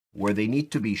where they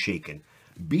need to be shaken.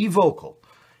 Be vocal.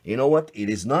 You know what? It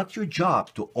is not your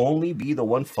job to only be the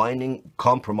one finding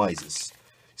compromises.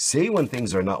 Say when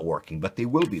things are not working, but they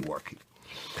will be working.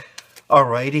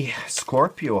 Alrighty,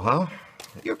 Scorpio, huh?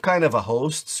 You're kind of a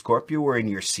host. Scorpio, we're in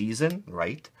your season,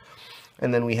 right?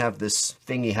 And then we have this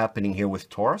thingy happening here with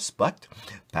Taurus, but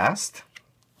past,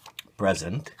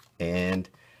 present, and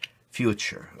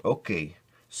future. Okay,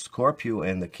 Scorpio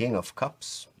and the King of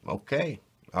Cups. Okay,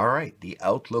 all right. The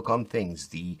outlook on things.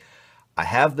 I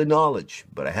have the knowledge,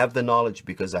 but I have the knowledge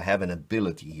because I have an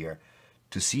ability here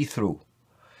to see through.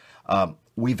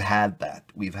 We've had that.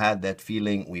 We've had that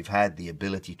feeling. We've had the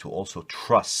ability to also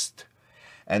trust.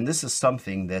 And this is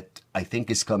something that I think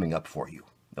is coming up for you.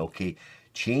 Okay,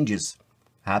 changes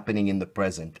happening in the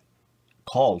present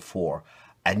call for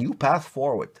a new path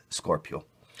forward, Scorpio.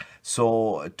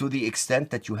 So to the extent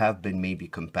that you have been maybe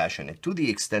compassionate, to the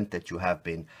extent that you have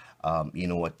been,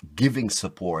 giving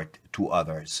support to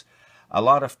others, a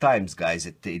lot of times, guys,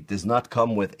 it does not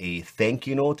come with a thank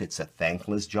you note. It's a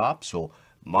thankless job. So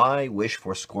my wish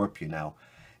for Scorpio now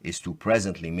is to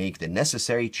presently make the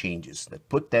necessary changes that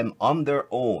put them on their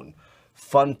own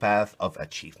fun path of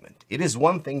achievement. It is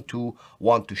one thing to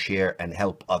want to share and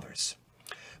help others,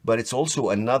 but it's also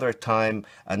another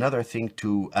thing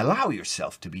to allow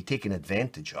yourself to be taken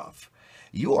advantage of.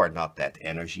 You are not that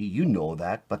energy, you know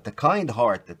that, but the kind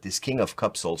heart that this King of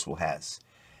Cups also has,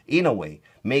 in a way,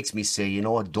 makes me say, you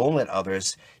know what, don't let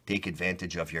others take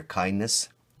advantage of your kindness,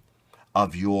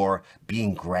 of your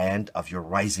being grand, of your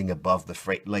rising above the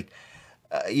freight.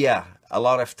 A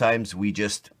lot of times we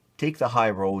just take the high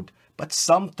road, but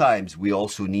sometimes we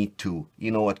also need to,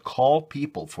 call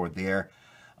people for their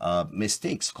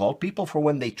mistakes, call people for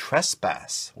when they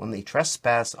trespass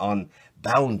on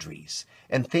boundaries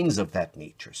and things of that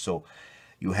nature. So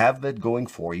you have that going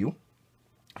for you.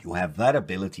 You have that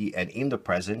ability, and in the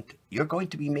present, you're going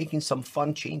to be making some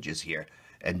fun changes here.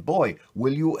 And boy,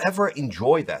 will you ever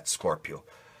enjoy that, Scorpio.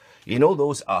 You know,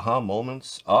 those aha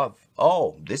moments of,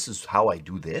 oh, this is how I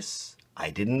do this? I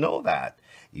didn't know that.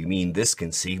 You mean this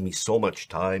can save me so much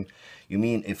time? You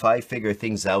mean if I figure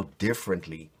things out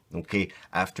differently, okay,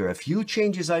 after a few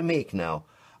changes I make now,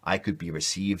 I could be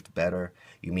received better?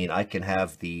 You mean I can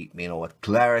have the,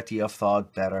 clarity of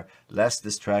thought better, less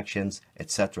distractions,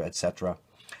 etc., etc.?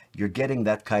 You're getting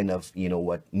that kind of,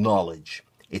 knowledge.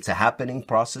 It's a happening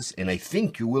process, and I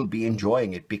think you will be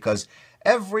enjoying it, because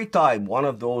every time one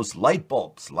of those light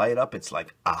bulbs light up, it's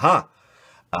like, aha,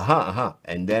 aha, aha.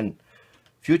 And then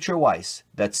future-wise,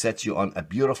 that sets you on a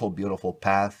beautiful, beautiful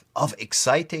path of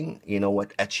exciting,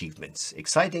 achievements.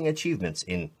 Exciting achievements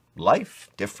in life,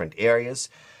 different areas,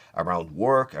 around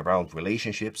work, around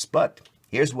relationships. But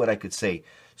here's what I could say.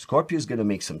 Scorpio is going to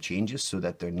make some changes so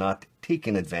that they're not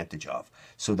taken advantage of,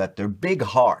 so that their big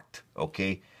heart,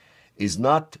 okay, is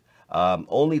not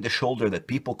only the shoulder that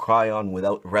people cry on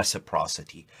without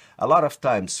reciprocity. A lot of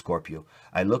times, Scorpio,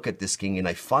 I look at this king and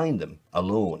I find them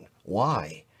alone.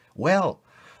 Why? Well,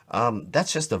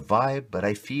 that's just a vibe, but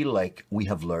I feel like we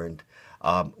have learned,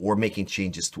 we're making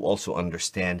changes to also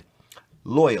understand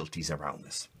loyalties around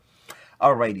us.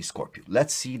 Alrighty, Scorpio,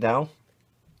 let's see now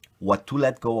what to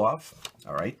let go of,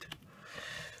 all right,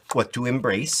 what to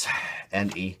embrace,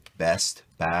 and a best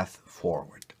path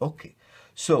forward. Okay,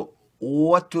 so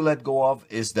what to let go of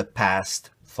is the past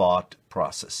thought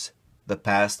process, the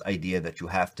past idea that you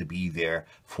have to be there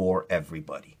for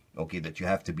everybody, okay, that you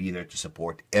have to be there to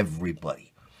support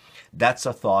everybody. That's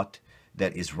a thought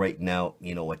that is right now,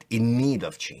 in need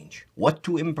of change. What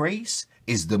to embrace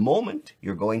is the moment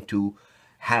you're going to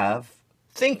have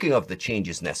thinking of the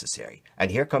changes necessary.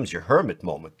 And here comes your hermit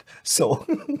moment. So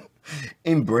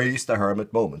embrace the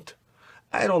hermit moment.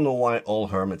 I don't know why all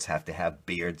hermits have to have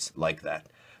beards like that.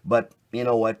 But you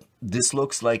know what? This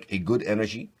looks like a good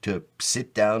energy to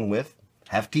sit down with.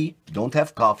 Have tea, don't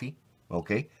have coffee.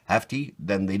 Okay? Have tea,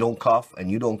 then they don't cough and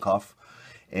you don't cough.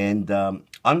 And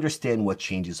understand what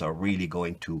changes are really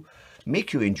going to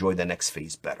make you enjoy the next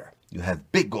phase better. You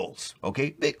have big goals,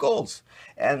 okay? Big goals.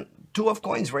 And Two of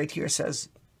Coins right here says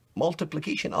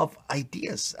multiplication of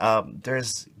ideas.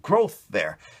 There's growth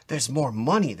there. There's more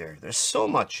money there. There's so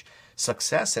much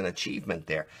success and achievement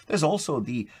there. There's also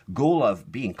the goal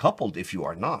of being coupled if you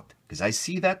are not, because I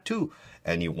see that too.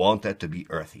 And you want that to be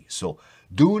earthy. So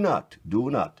do not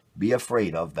be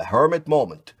afraid of the hermit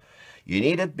moment. You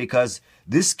need it because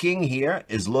this king here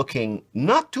is looking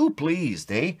not too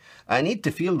pleased, eh? I need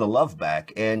to feel the love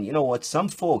back. And you know what? Some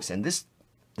folks, and this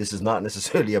is not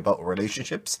necessarily about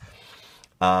relationships,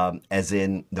 as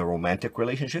in the romantic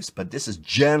relationships, but this is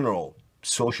general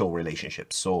social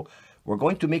relationships. So we're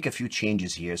going to make a few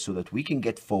changes here so that we can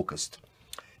get focused.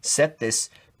 Set this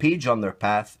page on their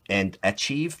path and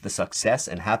achieve the success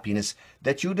and happiness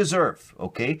that you deserve,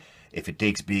 okay? If it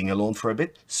takes being alone for a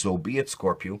bit, so be it,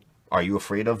 Scorpio. Are you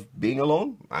afraid of being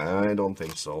alone? I don't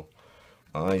think so.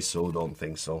 I so don't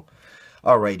think so.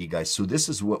 Alrighty, guys. So this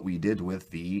is what we did with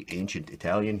the ancient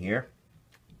Italian here.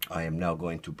 I am now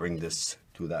going to bring this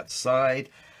to that side.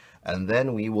 And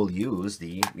then we will use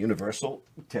the Universal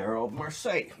Tarot of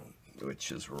Marseille,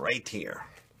 which is right here.